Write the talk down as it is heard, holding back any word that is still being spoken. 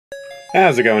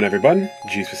How's it going, everyone?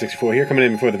 G64 here, coming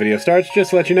in before the video starts. Just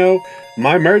to let you know,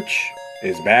 my merch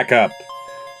is back up.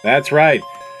 That's right.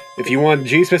 If you want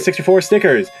G64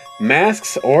 stickers,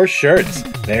 masks, or shirts,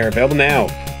 they are available now.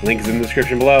 Link is in the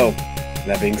description below.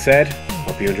 That being said,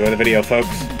 hope you enjoy the video, folks.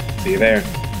 See you there.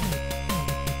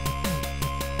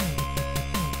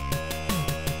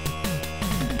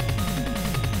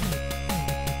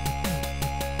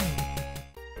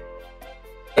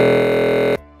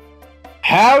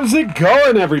 How's it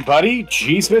going, everybody?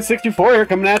 G64 here,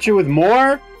 coming at you with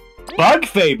more Bug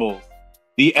Fables,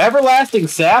 the Everlasting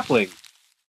Sapling.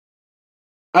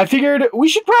 I figured we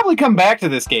should probably come back to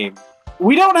this game.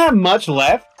 We don't have much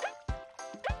left,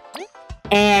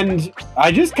 and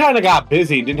I just kind of got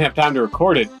busy and didn't have time to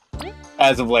record it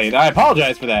as of late. I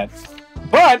apologize for that,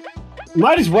 but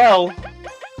might as well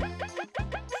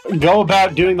go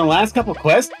about doing the last couple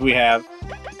quests we have.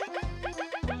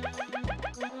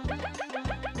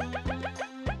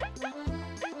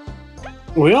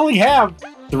 We only have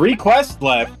 3 quests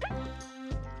left.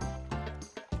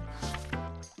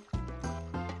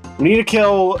 We need to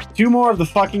kill 2 more of the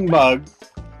fucking bugs,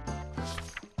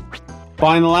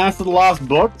 find the last of the lost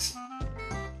books,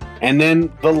 and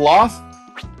then the Lost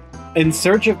in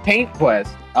Search of Paint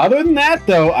quest. Other than that,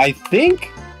 though, I think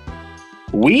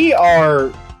we are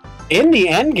in the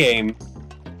end game.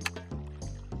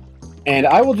 And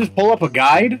I will just pull up a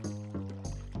guide.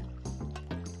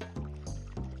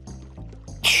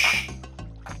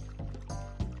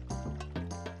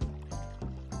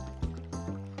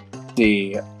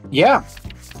 Yeah.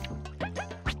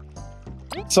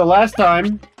 So last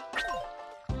time,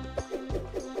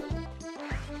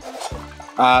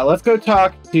 let's go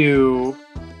talk to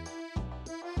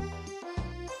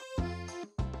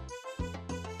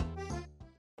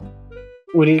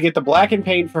we need to get the black and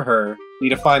paint for her. Need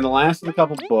to find the last of the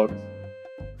couple books.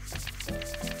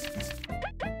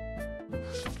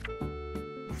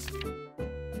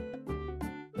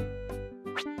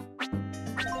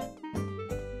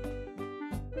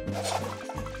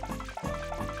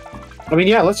 I mean,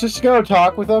 yeah, let's just go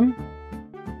talk with them.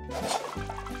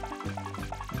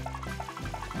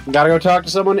 Gotta go talk to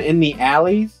someone in the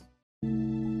alleys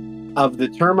of the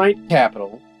termite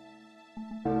capital.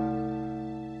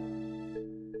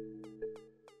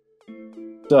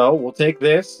 So, we'll take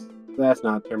this. That's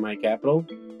not termite capital.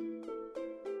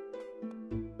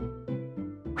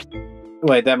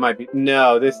 Wait, that might be...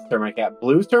 No, this is termite capital.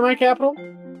 Blue's termite capital?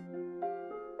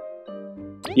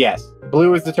 Yes,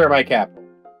 blue is the termite capital.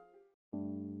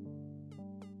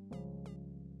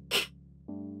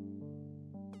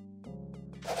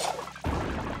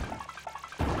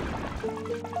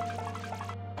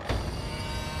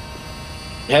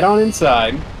 Head on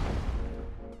inside.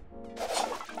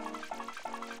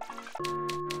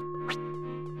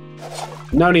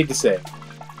 No need to save.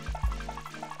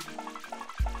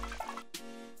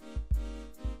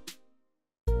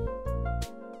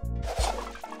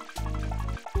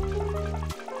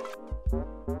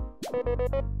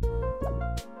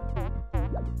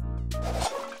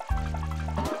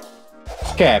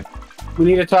 Okay, we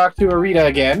need to talk to Arita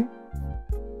again.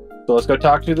 So let's go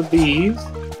talk to the bees.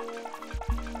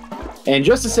 And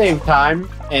just to save time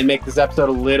and make this episode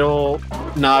a little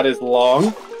not as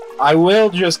long, I will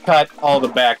just cut all the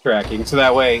backtracking, so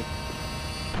that way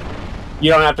you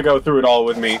don't have to go through it all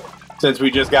with me, since we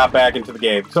just got back into the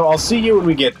game. So I'll see you when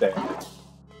we get there.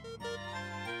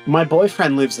 My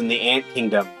boyfriend lives in the Ant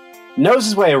Kingdom. Knows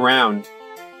his way around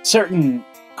certain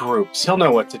groups. He'll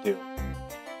know what to do.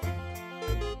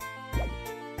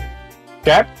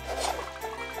 Okay.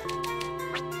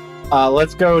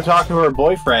 Let's go talk to her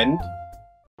boyfriend.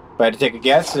 If I had to take a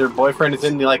guess, her boyfriend is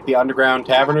in the underground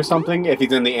tavern or something, if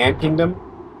he's in the Ant Kingdom.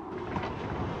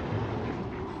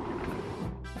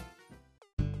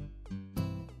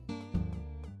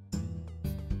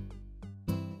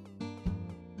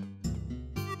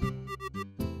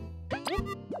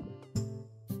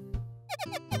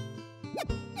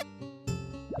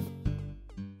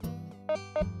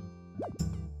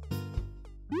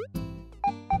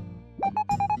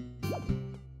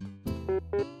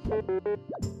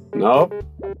 Nope.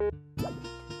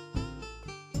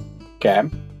 Okay.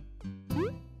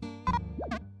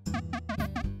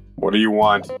 What do you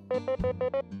want?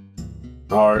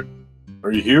 Are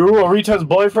you Arita's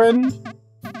boyfriend?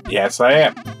 Yes, I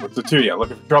am. What's it to you?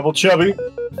 Looking for trouble, chubby?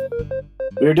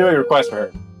 We were doing a request for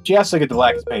her. She has to get the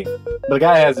blackest paint, but the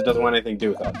guy has it doesn't want anything to do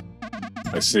with us.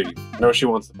 I see. I know she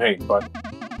wants the paint, but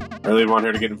I really want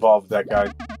her to get involved with that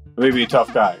guy. Maybe a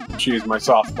tough guy. She is my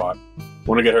soft spot.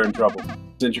 Want to get her in trouble.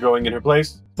 Since you're going in her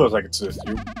place, suppose I could assist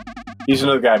you. He's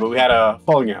another guy, but we had a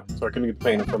falling out, so I couldn't get the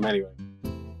paint from him anyway.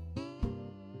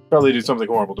 Probably do something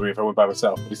horrible to me if I went by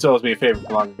myself, but he still owes me a favor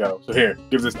from long ago. So here,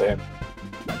 give this to him.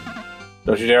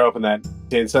 Don't you dare open that. It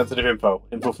contains sensitive info.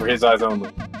 Info for his eyes only.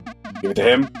 Give it to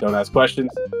him, don't ask questions,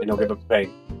 and he'll give up the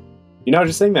pain. You know,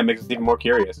 just saying that makes us even more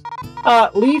curious.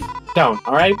 Leave? Don't,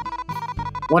 alright?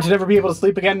 Want you to never be able to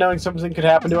sleep again knowing something could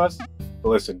happen to us? But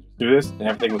listen, do this, and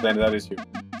everything will end that issue.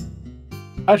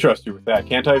 I trust you with that,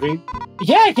 can't I, V?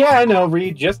 Yeah, I know,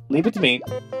 Reed. Just leave it to me.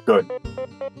 Good.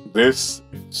 This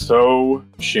is so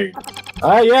shady.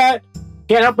 Yeah.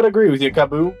 Can't help but agree with you,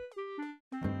 Kaboo.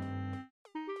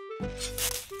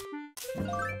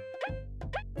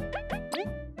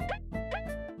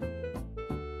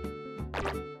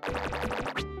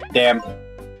 Damn.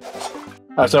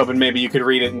 I was hoping maybe you could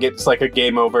read it and get just like a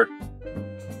game over.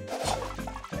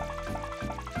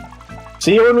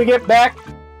 See you when we get back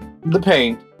the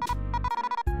paint.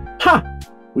 Huh!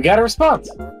 We got a response.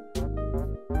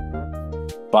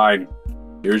 Fine.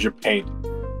 Here's your paint.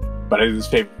 But I did this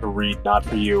favor for Reed, not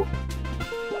for you.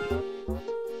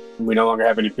 We no longer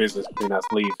have any business between us.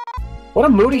 Leave. What a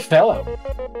moody fellow.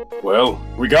 Well,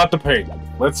 we got the paint.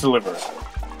 Let's deliver it.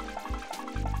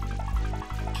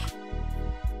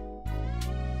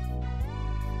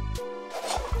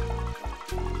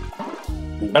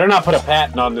 Better not put a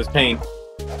patent on this paint.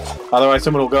 Otherwise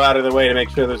someone will go out of their way to make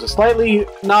sure there's a slightly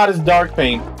not as dark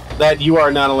paint that you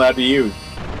are not allowed to use.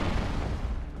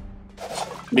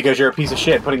 Because you're a piece of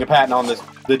shit putting a patent on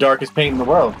the darkest paint in the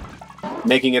world.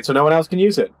 Making it so no one else can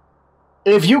use it.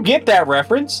 If you get that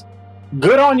reference,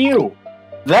 good on you.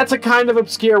 That's a kind of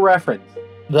obscure reference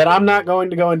that I'm not going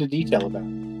to go into detail about.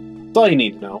 That's all you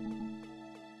need to know.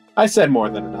 I said more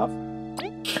than enough.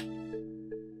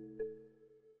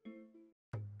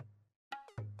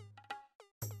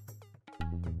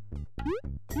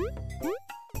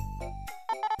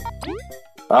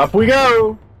 Up we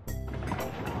go!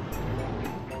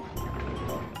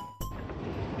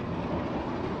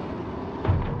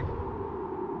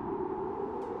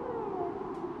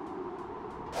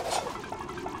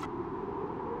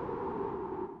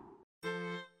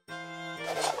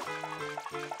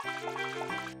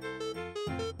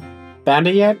 Found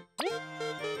it yet?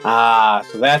 Ah,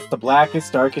 so that's the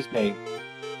blackest, darkest paint.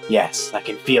 Yes, I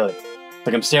can feel it. It's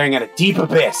like I'm staring at a deep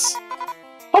abyss.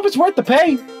 Hope it's worth the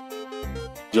pain!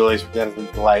 Julius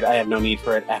regretted the light. I have no need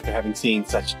for it after having seen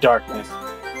such darkness.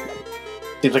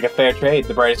 Seems like a fair trade,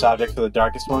 the brightest object for the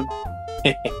darkest one.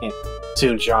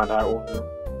 Soon, Sean,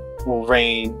 will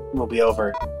rain will be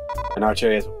over, and our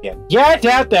chariots will get. Yeah, I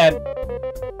doubt that!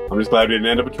 I'm just glad we didn't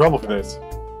end up in trouble for this.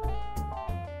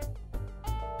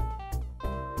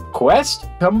 Quest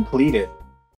completed.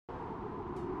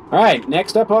 Alright,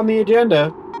 next up on the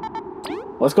agenda.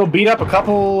 Let's go beat up a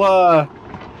couple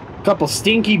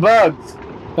stinky bugs.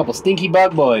 Couple stinky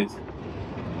bug boys.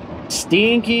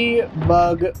 Stinky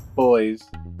bug boys.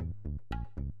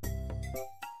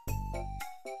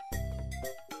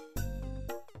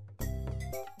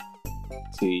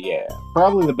 Let's see, yeah.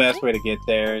 Probably the best way to get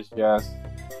there is just...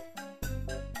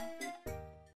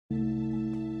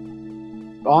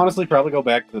 honestly, probably go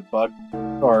back to the bug,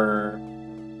 or...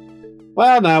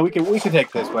 well, no, we can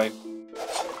take this way.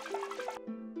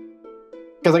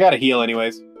 Because I gotta heal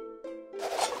anyways.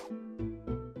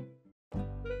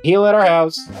 Heal at our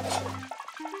house.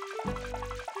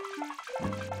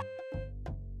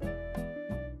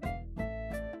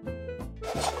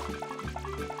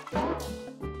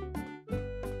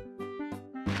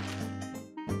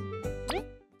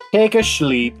 Take a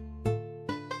sleep.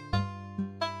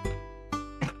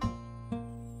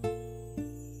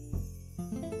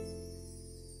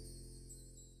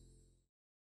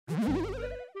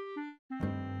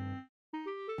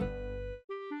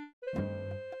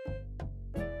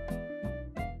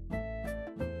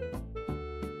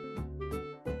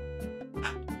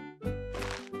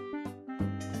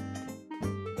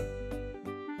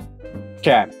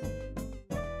 Okay.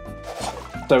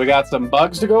 So we got some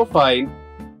bugs to go fight.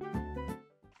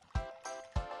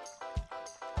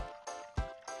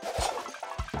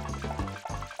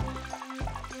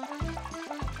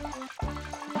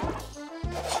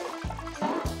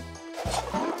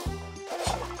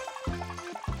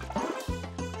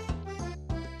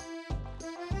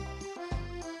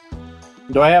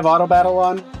 Do I have auto battle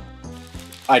on?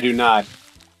 I do not.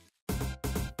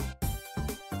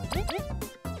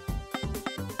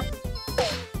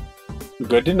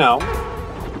 Good to know.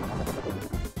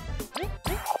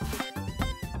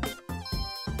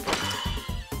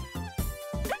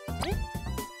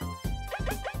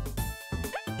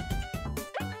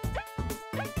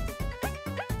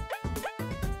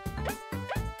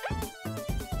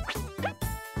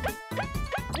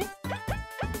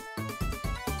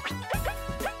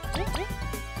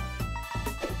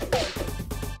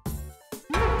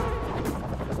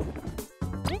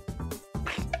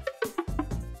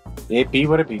 It be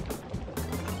what it be.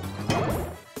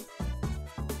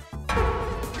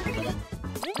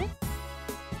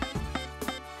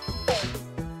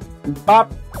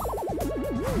 Bop.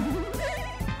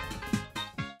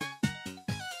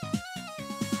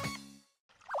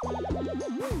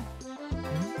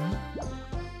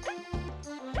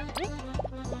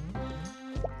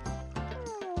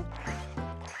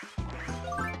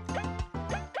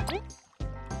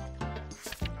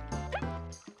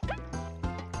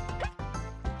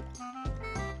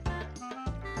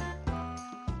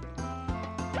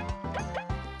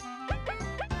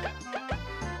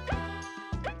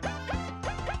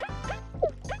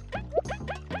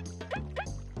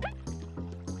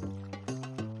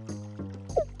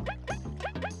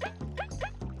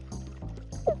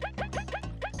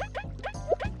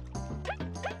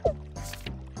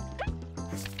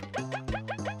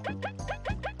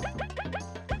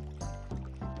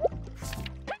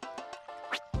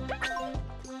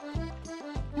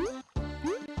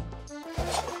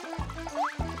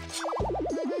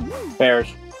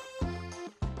 Perish.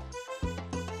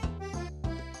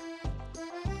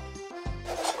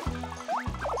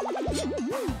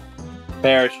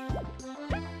 Perish.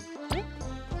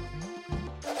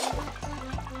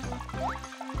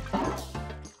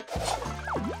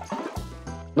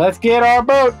 Let's get our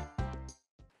boat.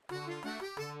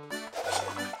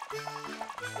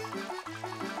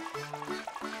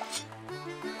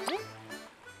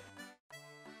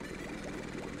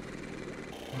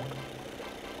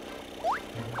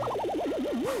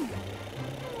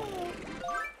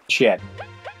 Shit.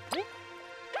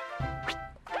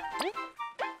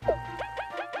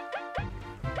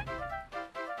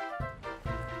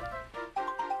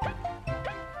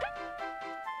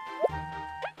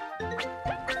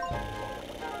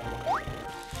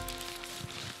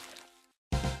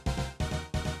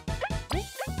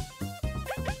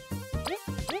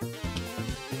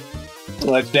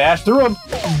 Let's dash through them.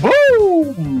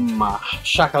 Boom!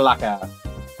 Shakalaka.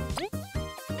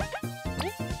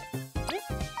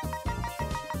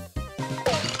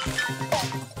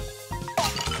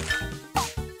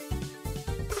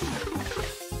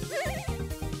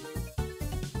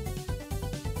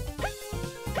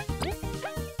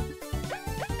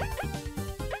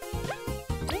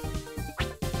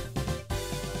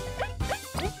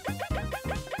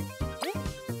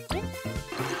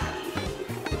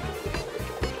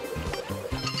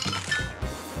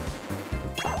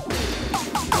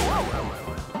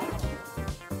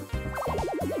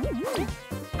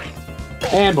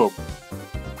 And boom.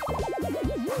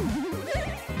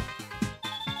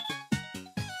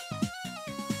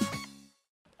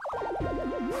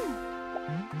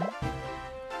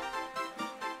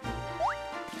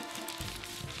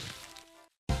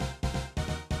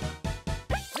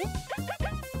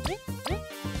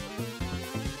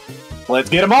 Let's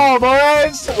get them all,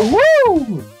 boys!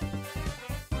 Woo!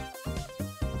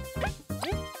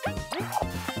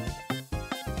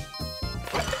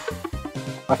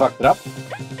 I fucked it up.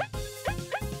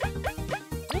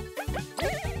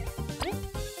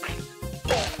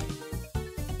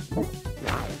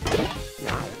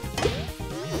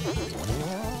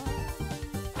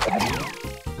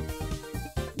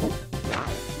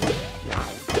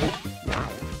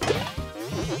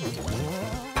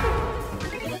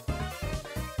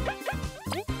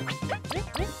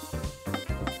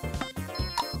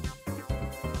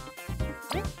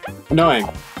 Annoying.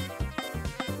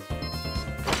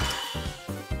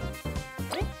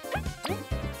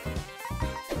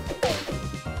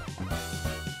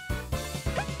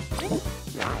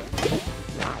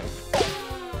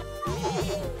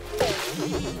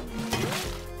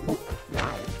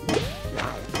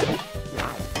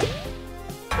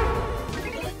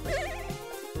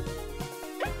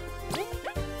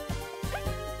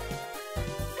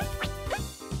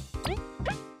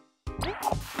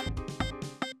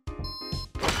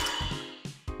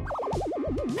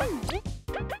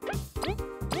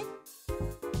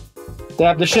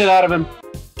 Stab the shit out of him.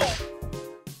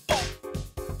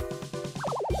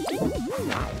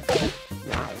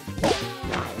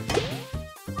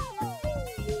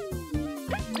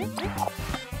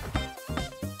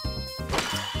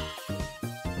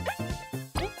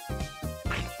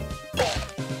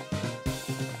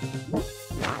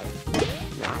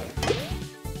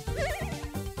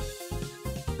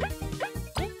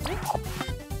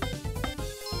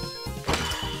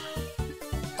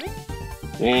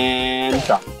 And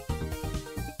shot.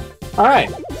 All right.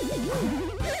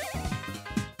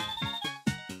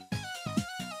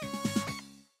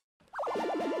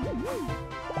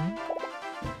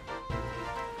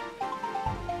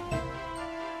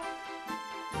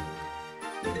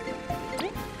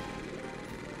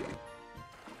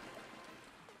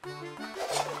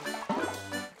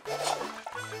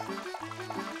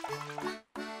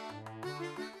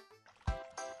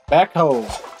 Back home.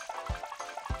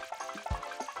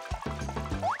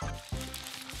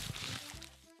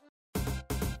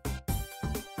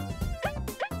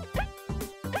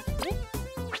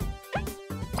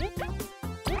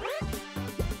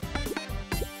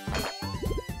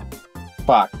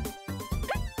 Fuck.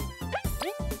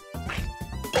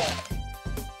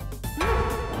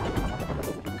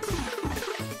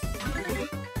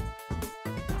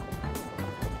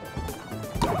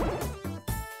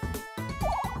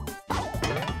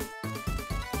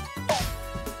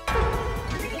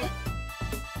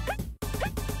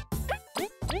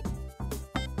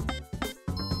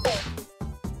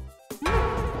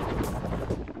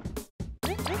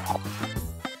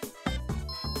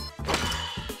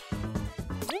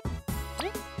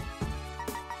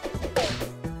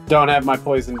 Don't have my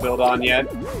poison build on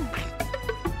yet.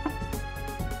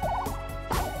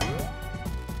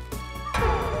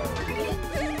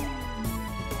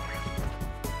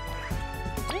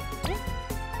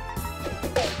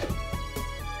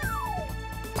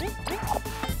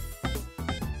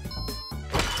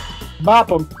 Bop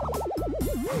him.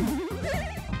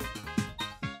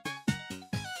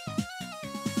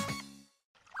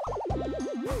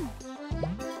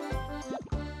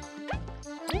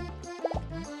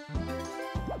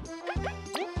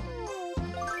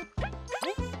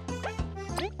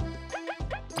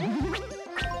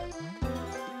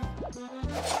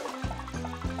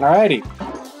 Alrighty.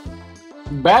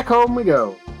 Back home we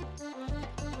go.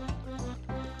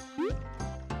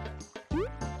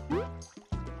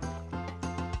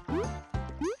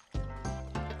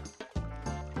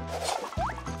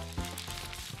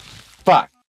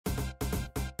 Fuck.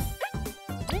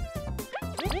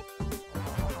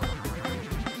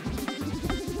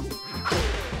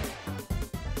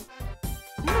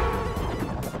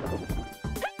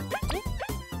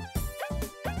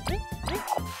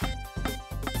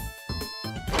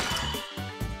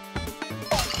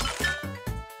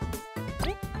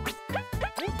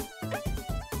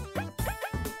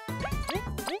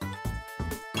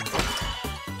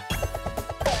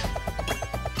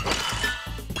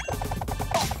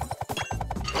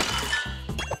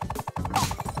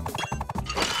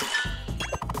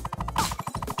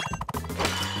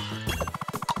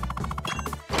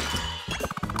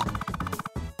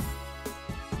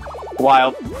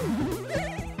 Wild.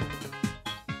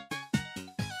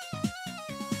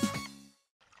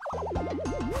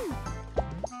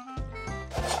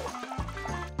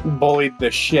 Bullied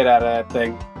the shit out of that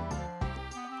thing.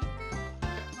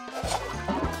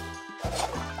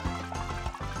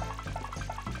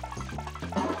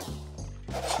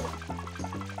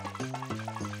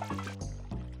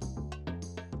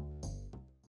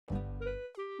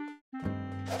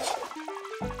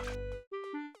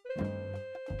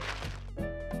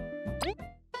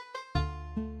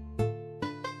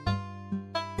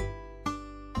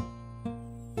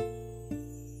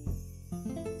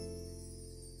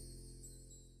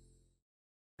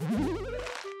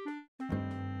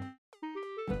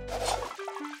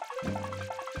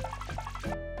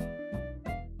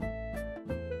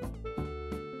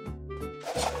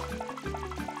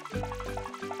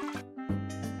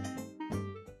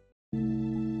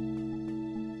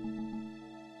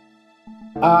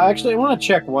 Actually, I want to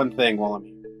check one thing while I'm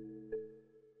here.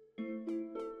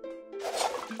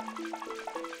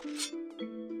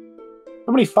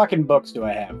 How many fucking books do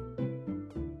I have?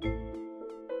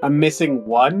 I'm missing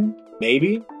one,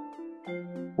 maybe?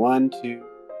 1, 2,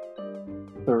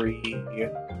 3,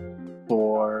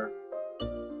 4,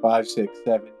 5, 6,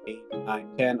 7, 8, 9,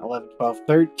 10, 11, 12,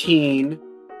 13.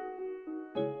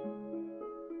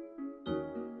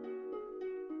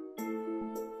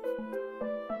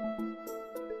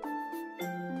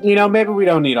 You know, maybe we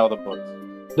don't need all the books.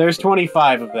 There's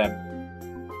 25 of them.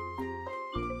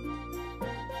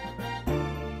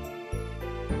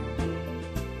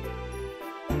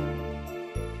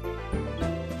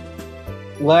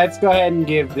 Let's go ahead and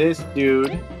give this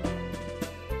dude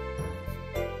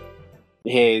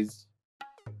his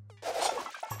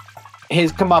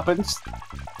comeuppance.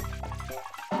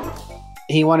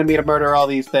 He wanted me to murder all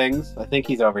these things. I think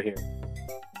he's over here.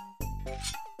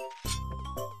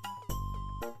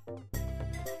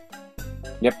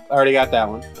 Yep, already got that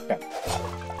one. Okay.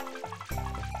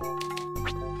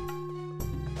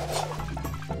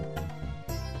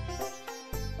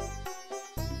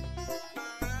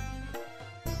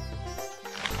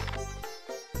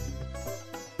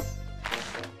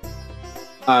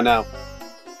 Oh no.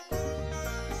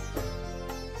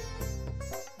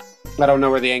 I don't know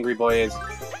where the angry boy is.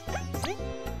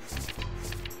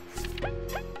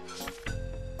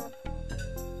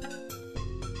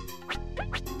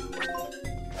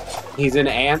 He's in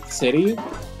Ant City?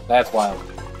 That's wild.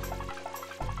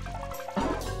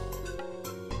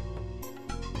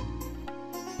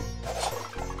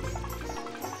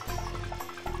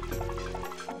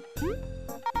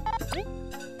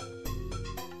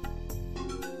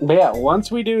 But yeah,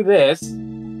 once we do this,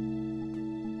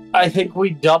 I think we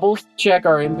double check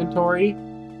our inventory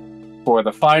for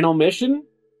the final mission,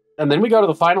 and then we go to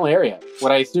the final area.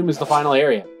 What I assume is the final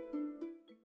area.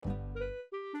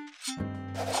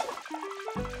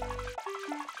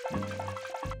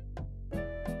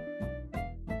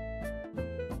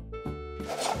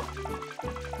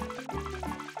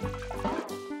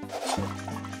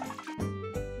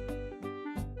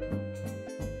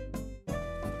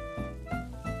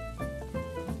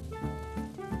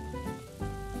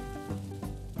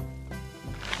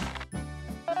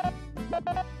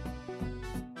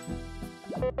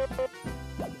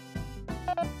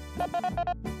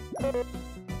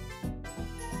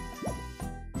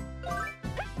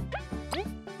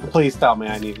 Please tell me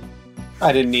I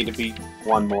didn't need to beat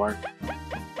one more.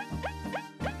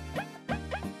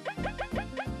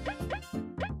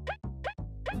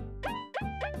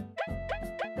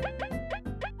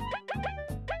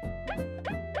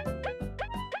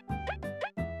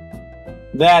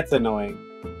 That's annoying.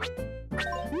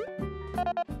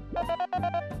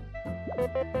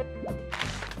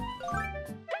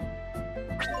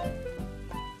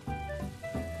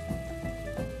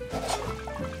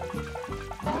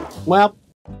 Well,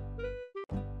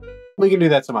 we can do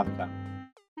that some other time.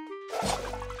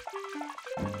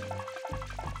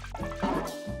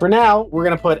 For now, we're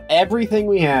going to put everything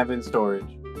we have in storage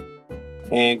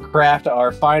and craft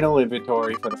our final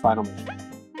inventory for the final mission.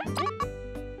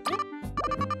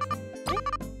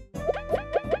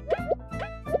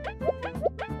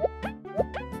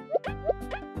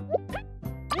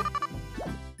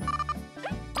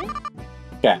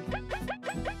 Okay.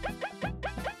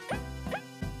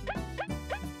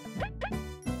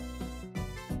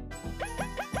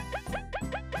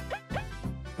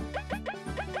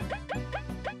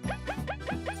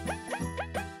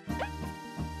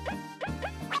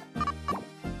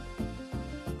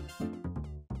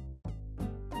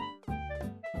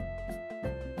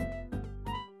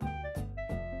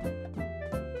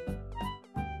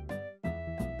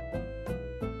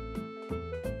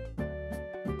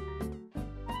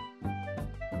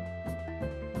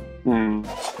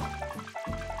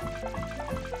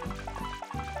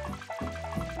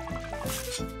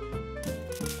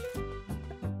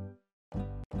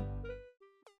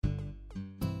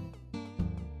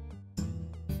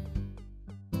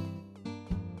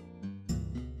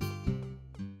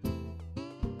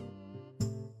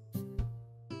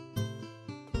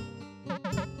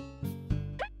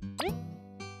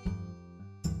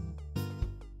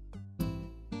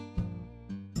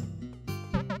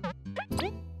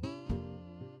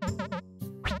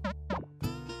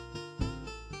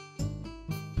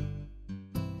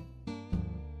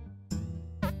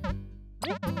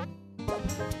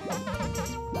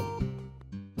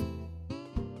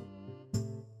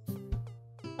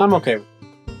 I'm okay with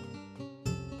it.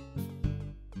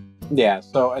 Yeah,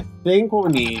 so I think what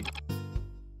we need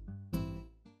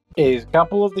is a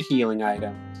couple of the healing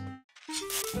items.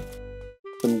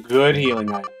 Some good healing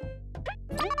items.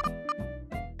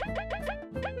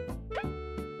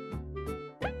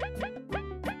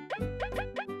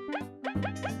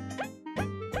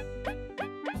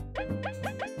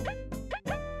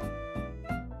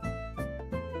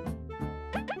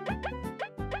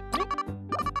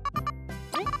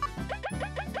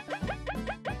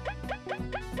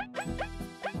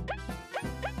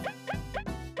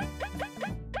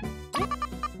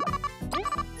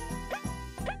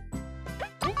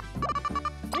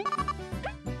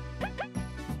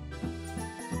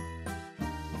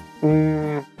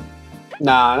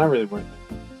 Nah, not really worth it.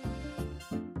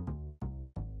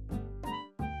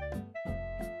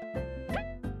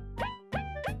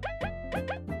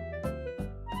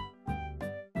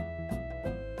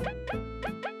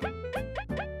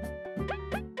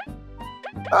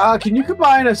 Can you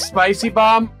combine a spicy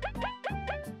bomb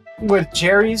with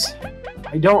cherries?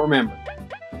 I don't remember.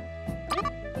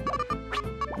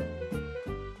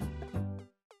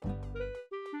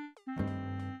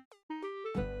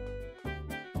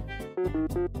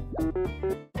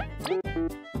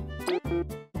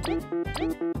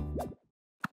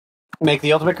 Make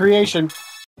the ultimate creation.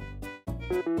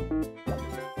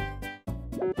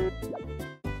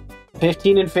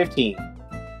 15 and 15.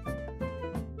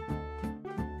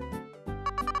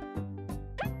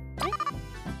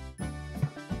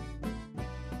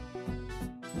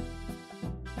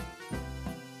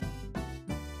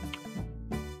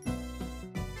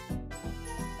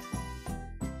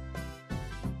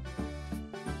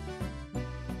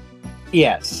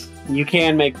 Yes, you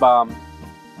can make bombs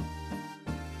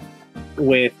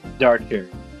with dark cherry.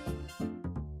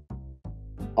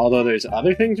 Although there's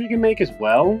other things we can make as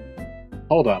well.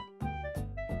 Hold up.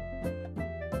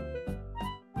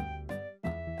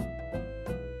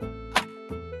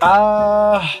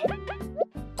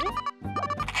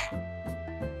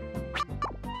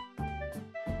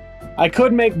 I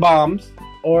could make bombs,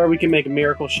 or we can make a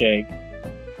miracle shake.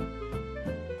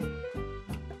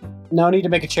 No need to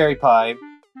make a cherry pie.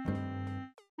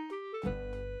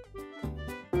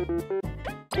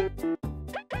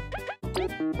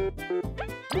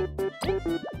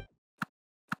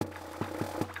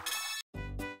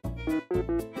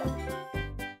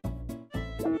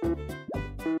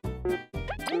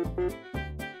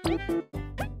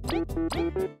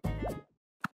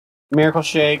 Miracle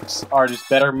shakes are just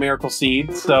better miracle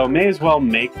seeds, so may as well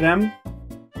make them.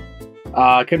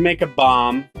 Could make a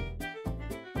bomb.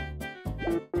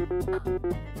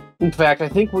 In fact, I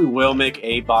think we will make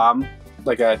a bomb,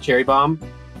 like a cherry bomb.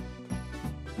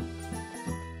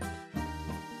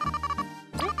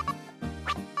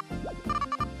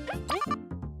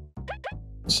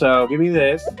 So, give me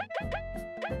this.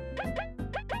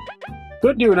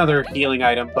 Could do another healing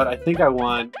item, but I think I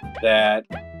want that.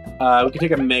 We could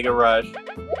take a Mega Rush.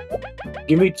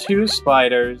 Give me 2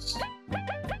 spiders.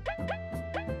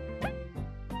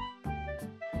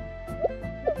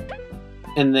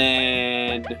 And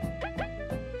then...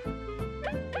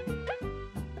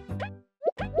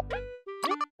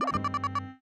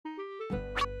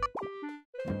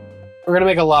 we're gonna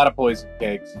make a lot of poison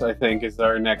cakes, I think, is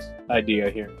our next idea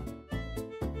here.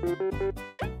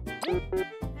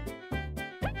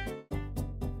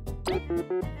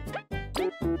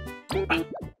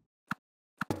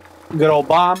 Good old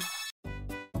bomb.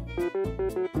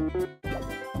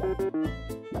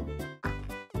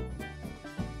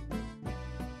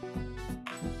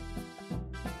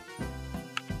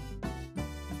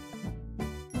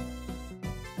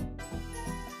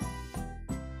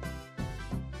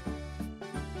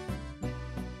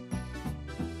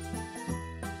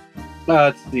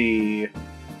 Let's see.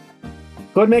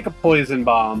 Could make a poison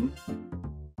bomb.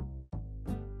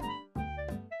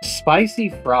 Spicy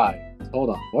fries.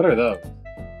 Hold on, what are those?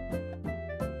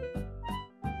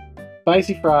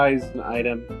 Spicy fries, an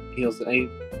item, heals an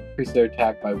increase their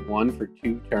attack by 1 for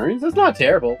 2 turns. That's not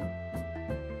terrible.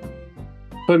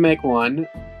 Could make 1.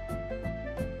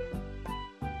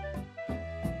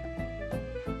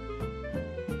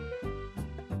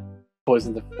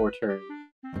 Poison the 4 turns.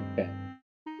 Okay.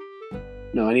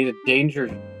 No, I need a danger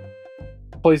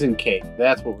poison cake.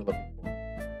 That's what we're looking for.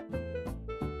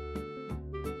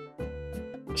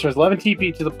 So there's 11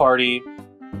 TP to the party,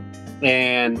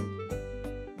 and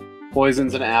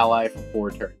poisons an ally for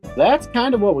 4 turns. That's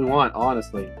kind of what we want,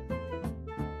 honestly.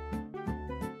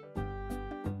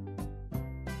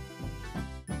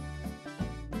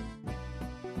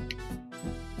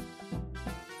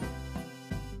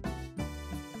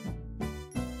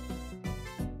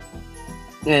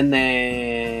 And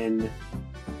then...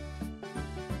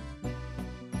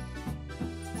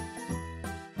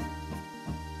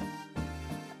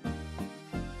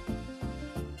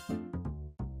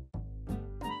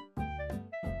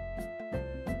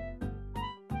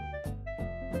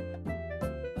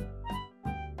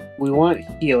 we want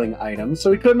healing items,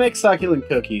 so we could make succulent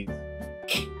cookies.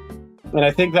 And I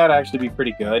think that'd actually be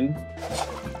pretty good.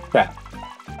 Okay.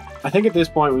 I think at this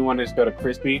point we want to just go to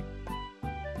crispy.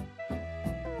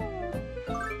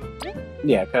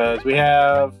 Yeah, because we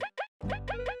have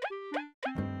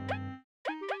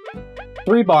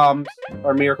 3 bombs,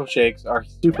 our miracle shakes, our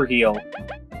super heal,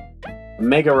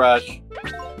 mega rush.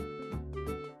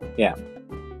 Yeah.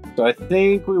 So I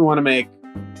think we want to make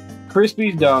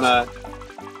Crispy's donut,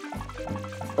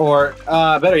 or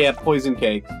better yet, poison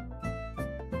cakes.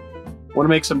 Want to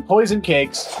make some poison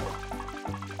cakes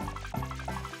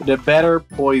to better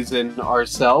poison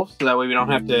ourselves, so that way we don't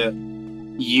have to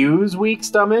use weak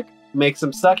stomach. Make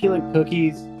some succulent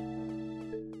cookies.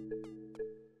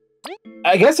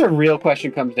 I guess a real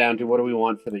question comes down to what do we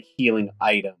want for the healing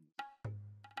item?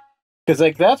 Because,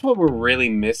 like, that's what we're really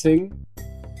missing.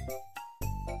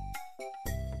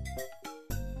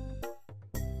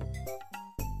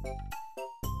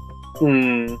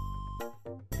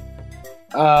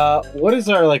 What is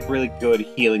our, like, really good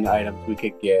healing items we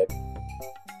could get?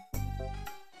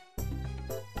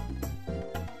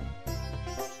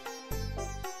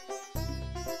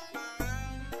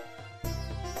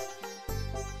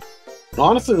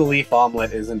 Honestly, the leaf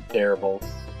omelet isn't terrible.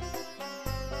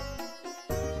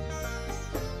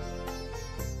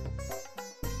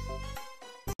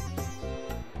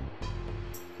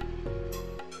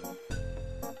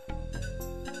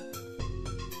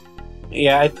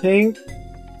 Yeah, I think...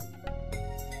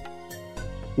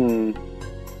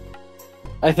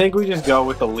 I think we just go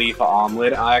with the leaf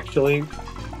omelet, actually.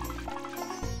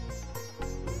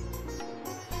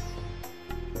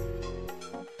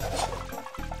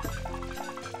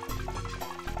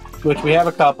 Which we have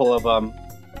a couple of them.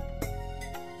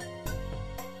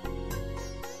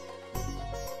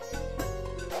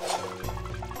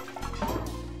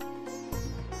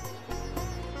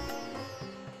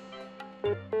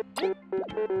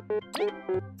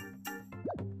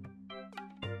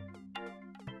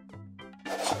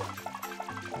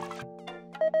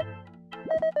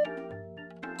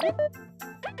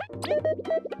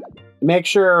 Make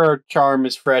sure our charm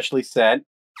is freshly set.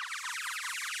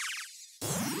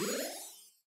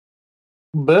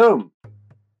 Boom!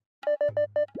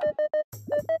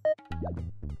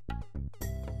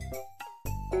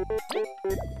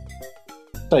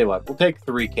 Tell you what, we'll take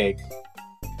 3 cakes.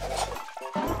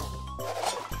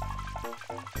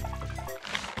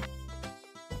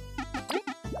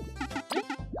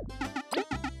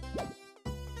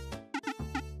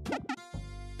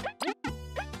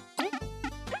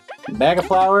 Bag of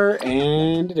flour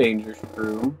and a danger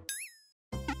shroom.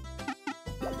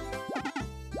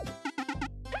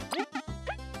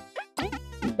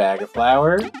 Bag of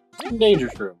flour and danger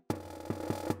shroom.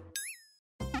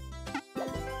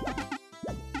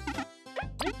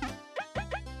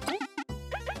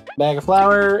 Bag of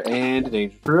flour and a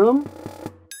danger shroom.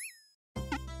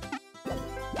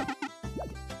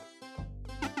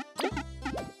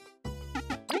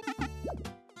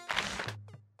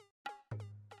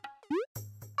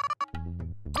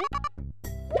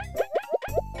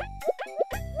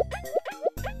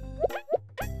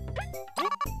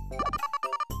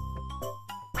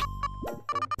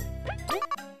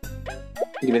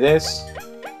 Give me this.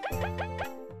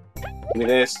 Give me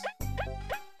this.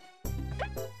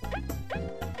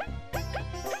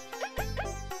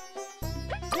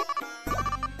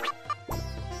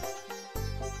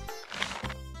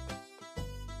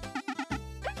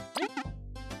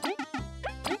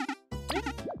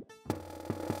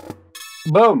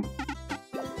 Boom.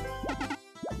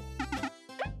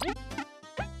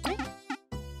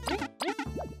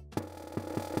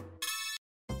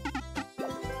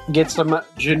 Get some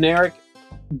generic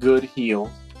good heals.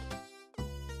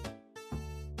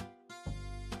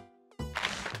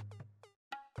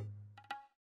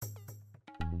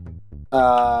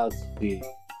 Let's see.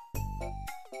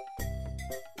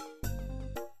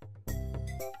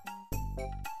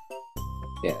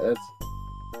 Yeah, that's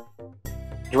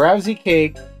Drowsy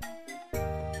Cake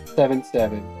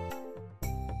 7-7.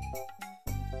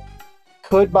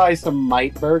 Could buy some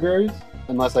Mite Burgers,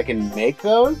 unless I can make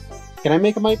those. Can I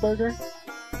make a Mite Burger?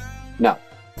 No.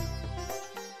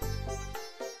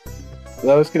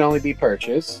 Those can only be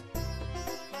purchased.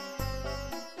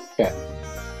 Okay.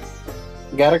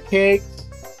 Got our cakes.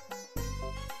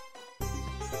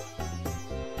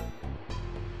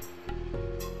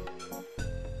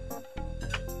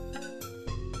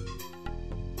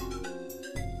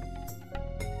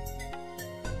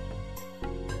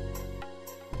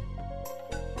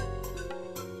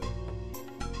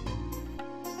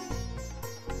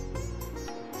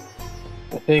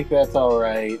 I think that's all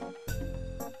right.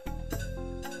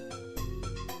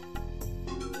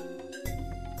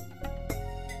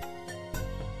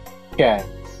 Okay.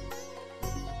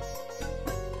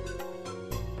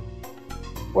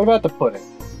 What about the pudding?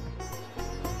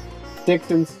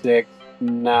 6 and 6.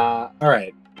 Nah. All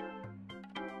right.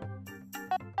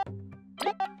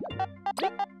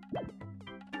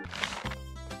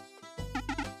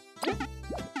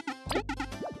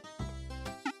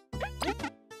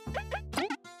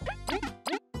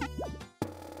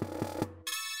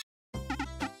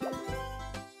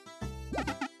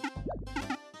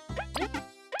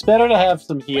 It's better to have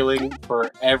some healing for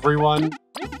everyone,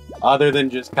 other than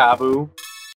just Kabu.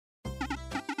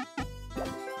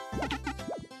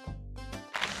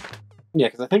 Yeah,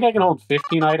 because I think I can hold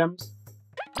 15 items.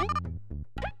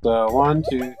 So 1,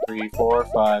 2, 3, 4,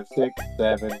 5, 6,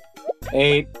 7,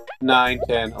 8, 9,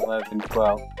 10, 11,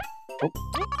 12. Oh.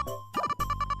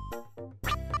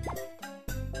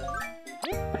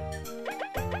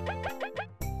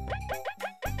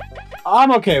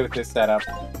 I'm okay with this setup.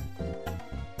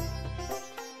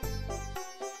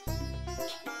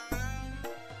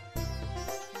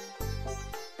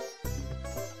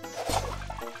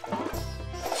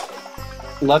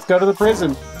 Let's go to the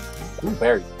prison. Ooh,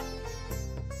 berries.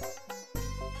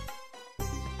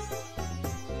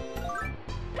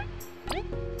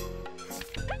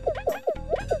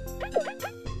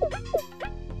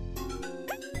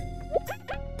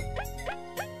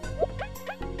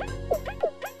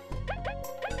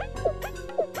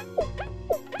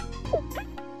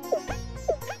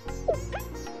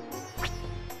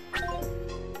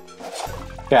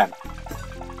 Okay.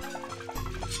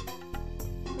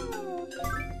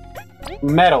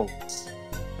 Metals.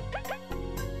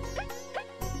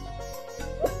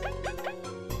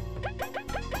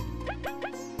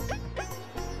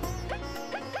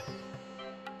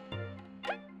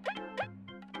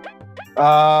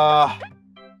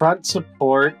 Front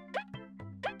support.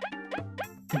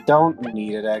 Don't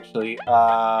need it, actually.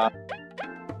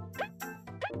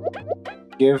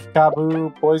 Give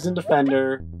Kabu Poison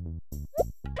Defender.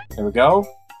 There we go.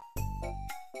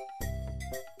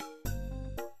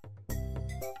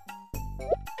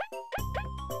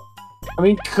 I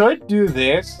mean, could do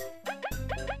this.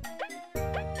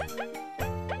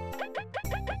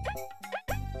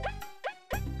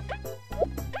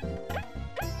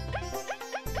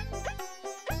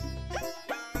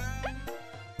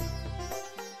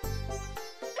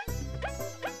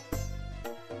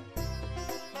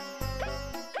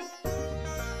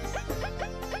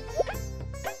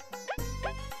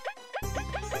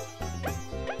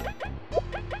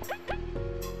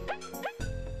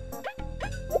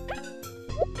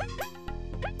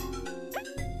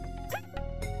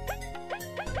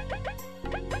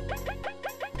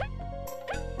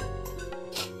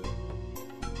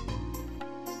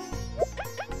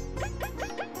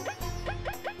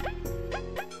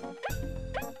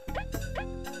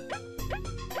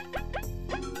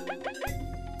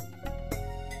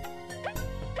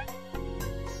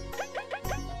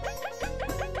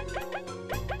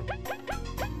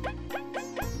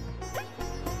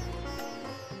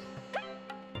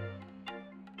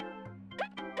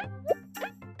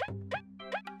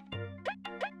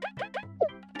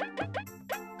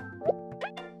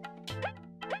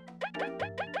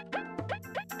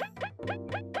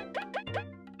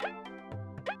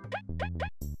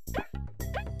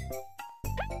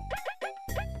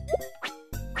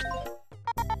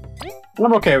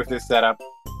 I'm okay with this setup.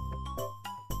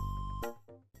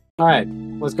 Alright,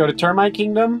 let's go to Termite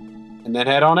Kingdom, and then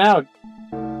head on out.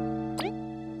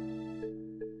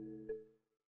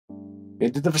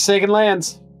 Into the Forsaken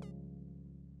Lands.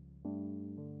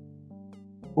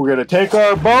 We're gonna take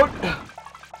our boat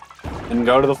and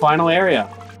go to the final area.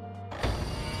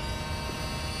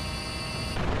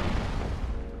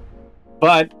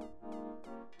 But,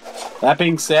 that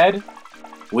being said,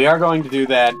 we are going to do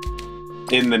that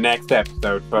in the next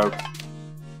episode, folks.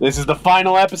 This is the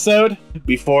final episode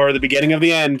before the beginning of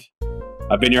the end.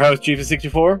 I've been your host, Chief of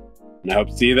 64, and I hope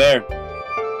to see you there.